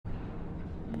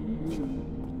Anne,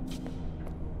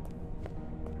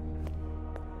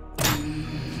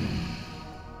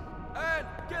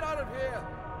 get out of here!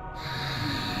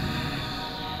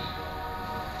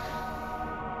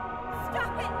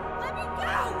 Stop it! Let me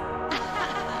go!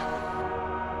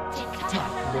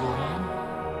 Tick-tock, little Anne.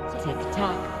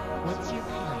 Tick-tock, what's your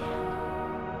plan?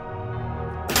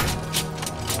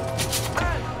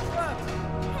 Anne, stop!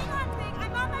 Hang on, Tink.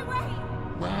 I'm on my way.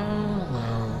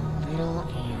 Well, little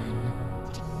Anne.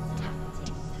 Tick-tock,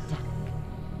 tick-tock.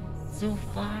 So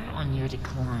far on your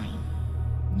decline.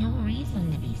 No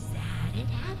reason to be sad. It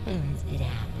happens, it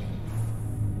happens.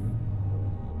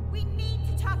 We need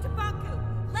to talk to Banku.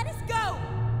 Let us go.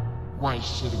 Why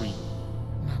should we?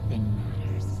 Nothing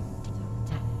matters.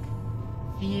 Tick-tock.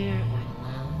 Fear or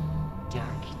love,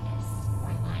 darkness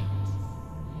or light.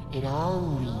 It all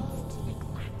leads to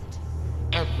neglect.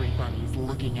 Everybody's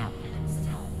looking out for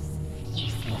themselves.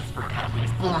 Useless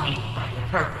Forgottons blinded by their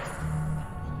purpose.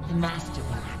 The Master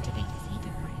will activate the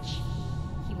Ether Bridge.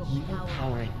 He will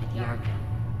power it with the Arca,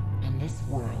 and this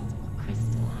world will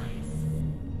crystallize.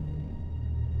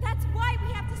 That's why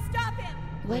we have to stop him.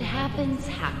 What happens,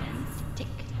 happens.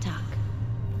 Tick-tock.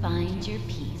 Find your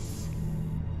peace.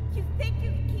 You think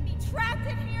you can keep me trapped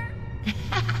in here?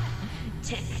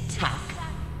 Tick-tock.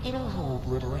 It'll hold,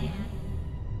 little Anne.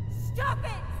 Stop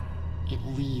it! It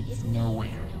leads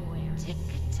nowhere.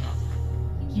 Tick-tock.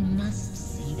 You must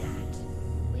see that.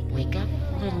 Wake up,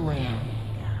 little Anne.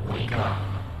 Wake up.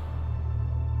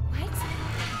 What?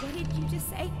 What did you just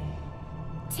say?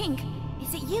 Tink,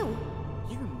 is it you?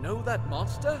 You know that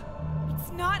monster?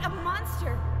 It's not a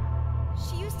monster.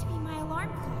 She used to be my alarm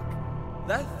clock.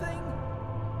 That thing?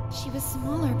 She was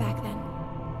smaller back then.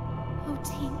 Oh,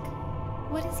 Tink,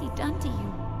 what has he done to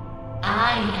you?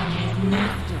 I am his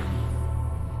master.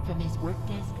 From his work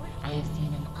desk, I have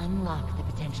seen him unlock the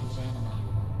potential of anima.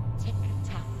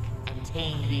 Tick-tock, and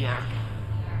tame the Arca.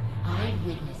 I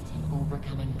witnessed him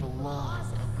overcoming the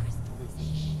laws of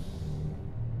crystallization.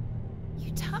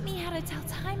 You taught me how to tell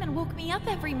time and woke me up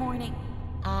every morning.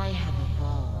 I have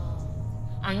evolved.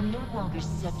 I am no longer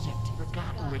subject to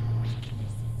forgotten weaknesses.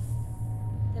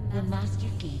 The Master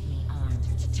gave me arms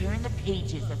to turn the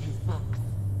pages of his books.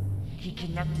 He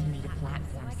connected me to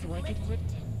platforms so I could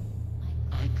lift him.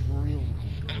 I grew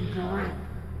and grew.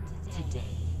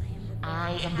 Today,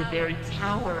 I am the very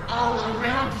tower all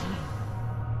around you.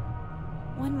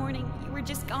 One morning, you were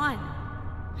just gone.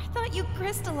 I thought you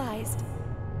crystallized.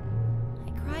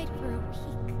 I cried for a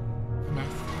week. The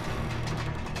Master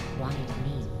wanted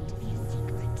me to be a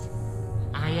secret.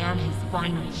 I am his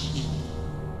final shield.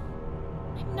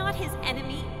 I'm not his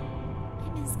enemy.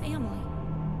 I'm his family.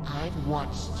 I've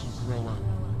watched you grow up.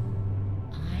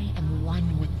 I am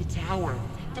one with the tower,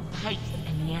 the pipes,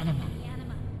 and the anima.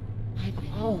 I've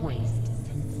always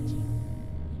sensed you.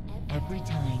 Every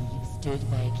time you've stood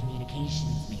by a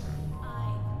communications mirror,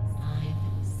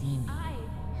 I've seen you.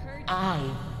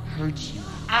 I've heard you.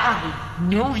 I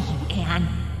know you, Anne.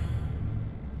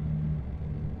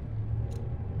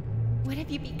 What have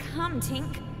you become,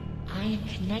 Tink? I am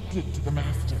connected to the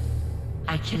Master.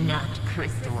 I cannot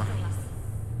crystallize.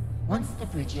 Once the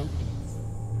bridge opens,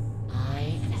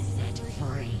 I am set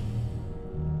free.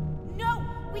 No!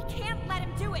 We can't let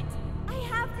him do it! I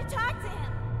have to talk to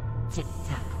him!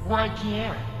 Tick-tock, why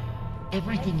care?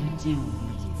 Everything you do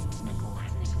leads to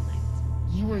neglect.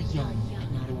 You are young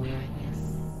and not aware of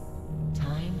this.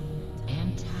 Time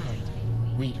and tide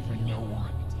wait for no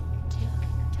one.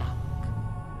 Tick-tock.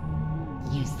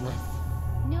 Useless.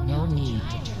 No need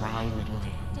to try, little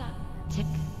Anne.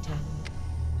 Tick-tock.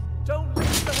 Don't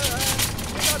leave her,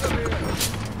 Anne! Get out of here!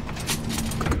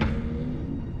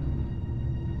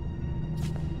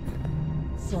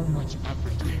 So much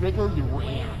effort to wriggle your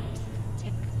way out.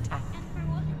 Tick-tock.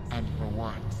 And for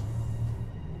what?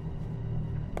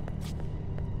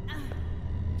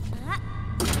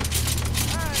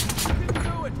 Anne, you can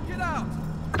do it! Get out!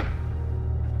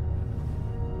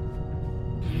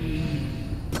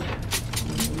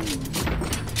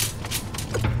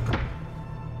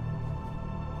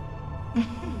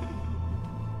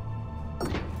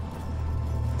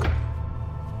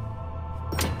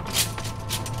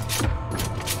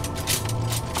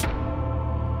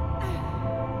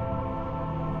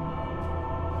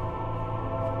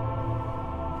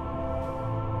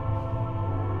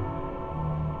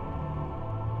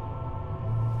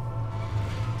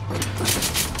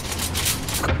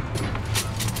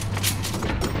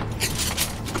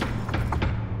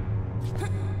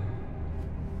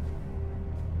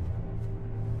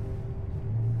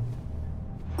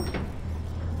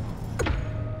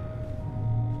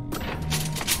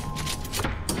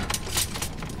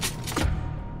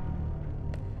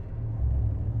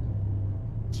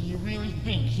 Do you really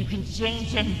think you can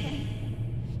change anything?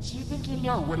 Do you think you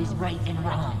know what is right and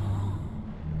wrong?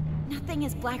 Nothing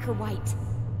is black or white.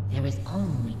 There is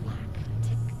only black.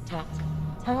 Tick-tock.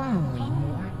 Only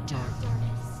more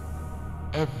darkness.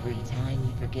 Every time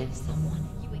you forgive someone,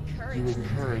 you encourage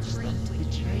them to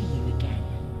betray you again.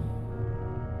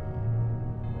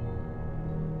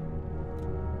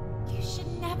 You should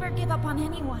never give up on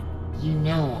anyone. You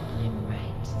know I'm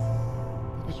right.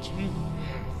 The truth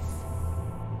hurts.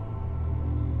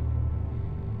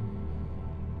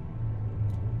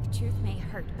 The truth may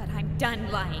hurt, but I'm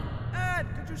done lying. Anne,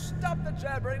 could you stop the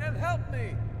jabbering and help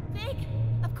me? Fig?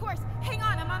 Of course. Hang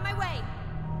on, I'm on my way.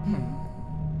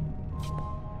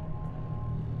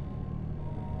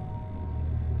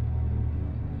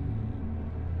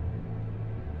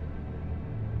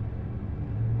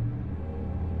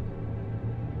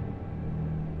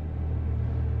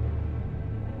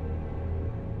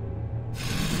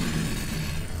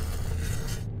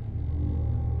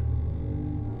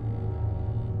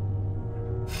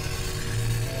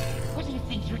 What do you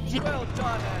think you're doing? Well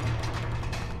done, Anne.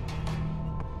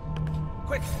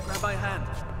 Quick, grab my hand.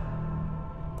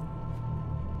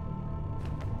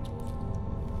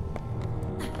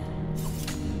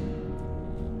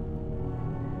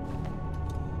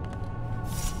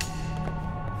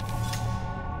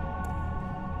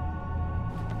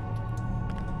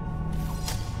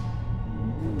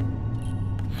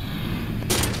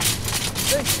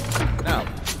 Tink, now,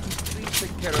 please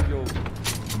take care of your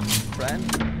friend.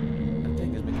 I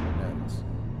think it's making me nervous.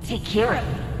 Take care of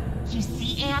it. You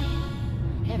see, Anne?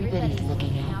 Everybody's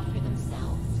looking out for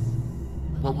themselves.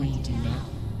 What will you do now?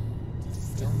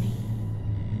 Distill me?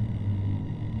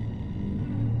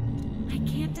 I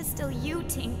can't distill you,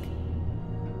 Tink.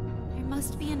 There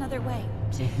must be another way.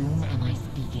 To whom am I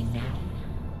speaking now?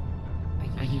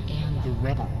 Are you Anne the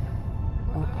rebel?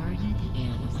 Or are you the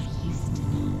Anne I used to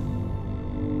know?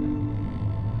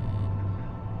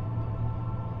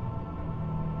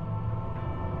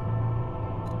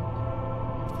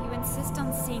 If you insist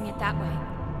on seeing it that way,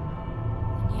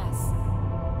 then yes.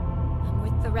 I'm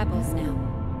with the rebels now.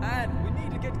 Anne, we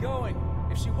need to get going.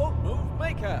 If she won't move,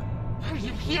 make her. Are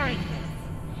you hearing this?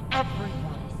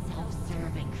 Everyone is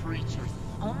self-serving creatures,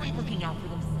 only looking out for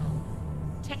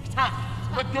themselves. Tick-tock,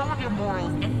 let go of your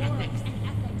morals and ethics.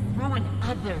 Ruin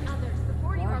others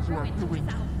before you are ruined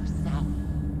yourself.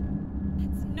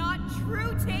 It's not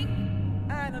true, Tink!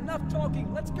 Anne, enough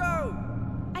talking. Let's go.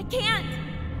 I can't!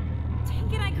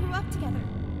 Tink and I grew up together.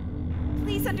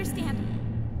 Please understand.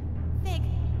 Fig,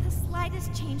 the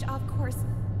slightest change off course,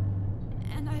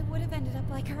 and I would have ended up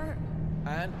like her.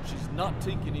 Anne, she's not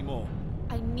Tink anymore.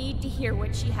 I need to hear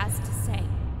what she has to say.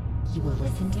 You will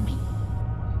listen to me?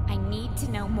 I need to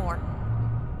know more.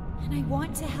 And I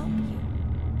want to help you.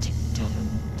 Tick-tock,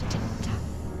 tick-tock.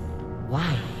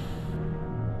 Why?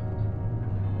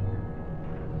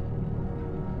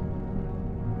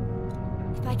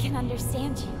 If I can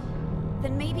understand you,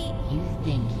 then maybe... You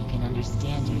think you can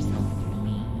understand yourself through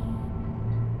me?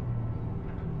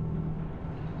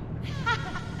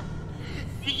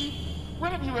 See?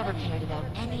 When have you ever cared about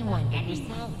anyone but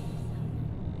yourself?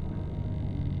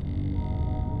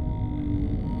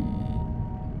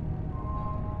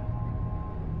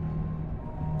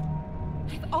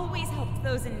 I've always helped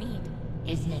those in need.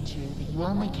 Isn't it true that you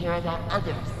only care about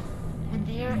others when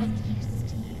they're of use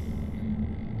to you?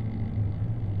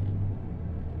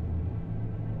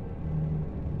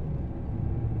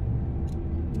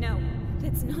 No,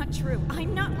 that's not true.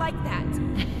 I'm not like that.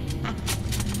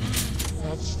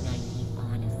 Such naive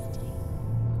honesty.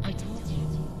 I told you.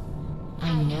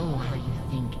 I know how you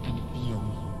think and feel.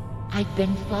 I've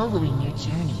been following your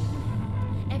journey.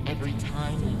 Every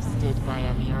time you stood by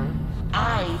a mirror,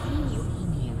 I've seen you.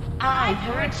 I've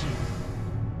heard you.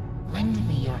 Lend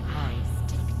me your eyes,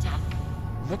 Tick-tock.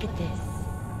 Look at this.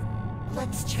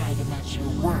 Let's try to match your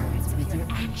words with your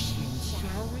actions,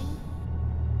 shall we?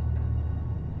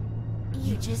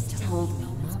 You just told me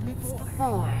moments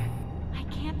before. I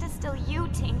can't distill you,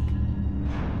 Tink.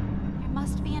 There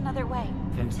must be another way.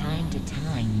 From time to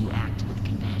time, you act with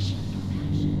compassion.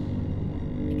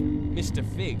 Mr.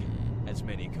 Fig, as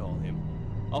many call him,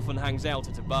 often hangs out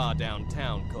at a bar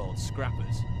downtown called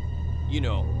Scrappers. You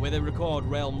know, where they record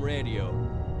Realm Radio.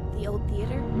 The old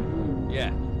theater?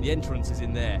 Yeah, the entrance is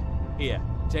in there. Here,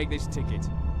 take this ticket.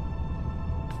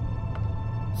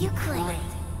 You could.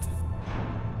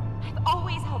 I've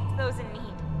always helped those in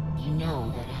need. You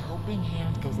know that a helping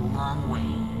hand goes a long way.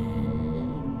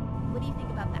 What do you think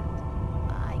about that?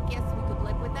 I guess we could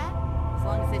live with that, as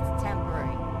long as it's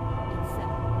temporary. It's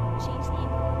change the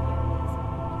angle of the areas.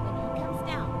 When he comes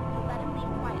down, you'll let him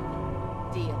leave quietly.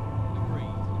 Deal.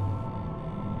 Agreed.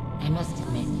 must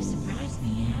admit, you surprised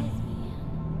me, Anne.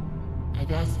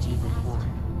 I've asked you before.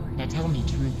 Now tell me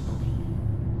truthfully.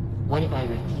 What if I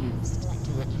refused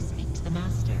to let you speak to the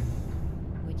Master?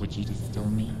 Would you distill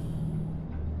me?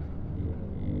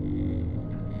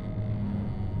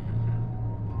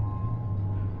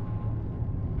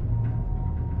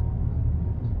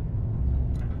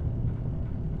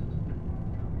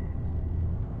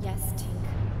 Yes, Tink.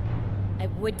 I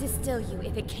would distill you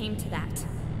if it came to that.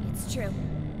 It's true.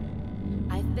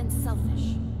 I've been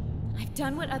selfish. I've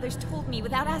done what others told me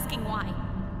without asking why.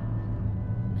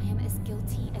 I am as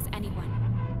guilty as anyone.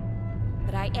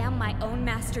 But I am my own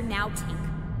master now, Tink.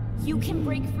 You can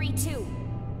break free too.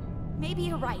 Maybe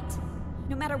you're right.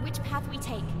 No matter which path we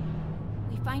take,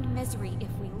 we find misery if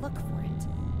we look for it.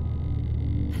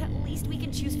 But at least we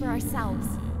can choose for ourselves.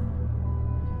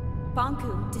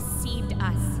 Banku deceived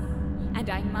us, and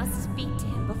I must speak to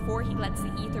him before he lets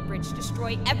the Ether Bridge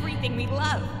destroy everything we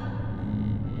love.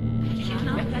 I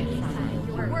cannot reconcile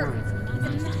your words with the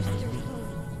Master's holy.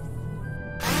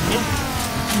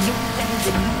 You better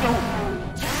than you know.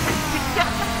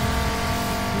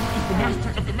 The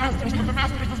Master of the Masters of the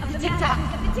Masters of the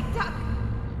Tick-Tock!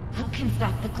 Who can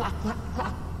stop the clock?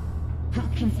 Who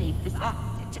can save this off?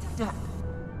 Tick-Tock!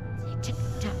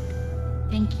 Tick-Tock!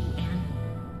 Thank you, Anne.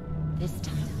 This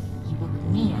time, you will with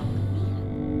me up.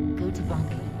 Go to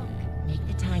Banku. Make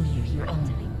the time here your own.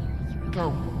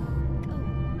 Go.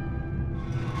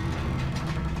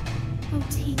 Oh,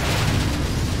 Tink.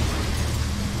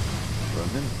 For a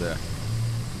minute there, I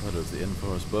thought it was the end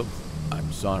for us both.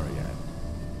 I'm sorry, Anne.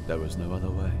 There was no other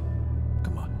way.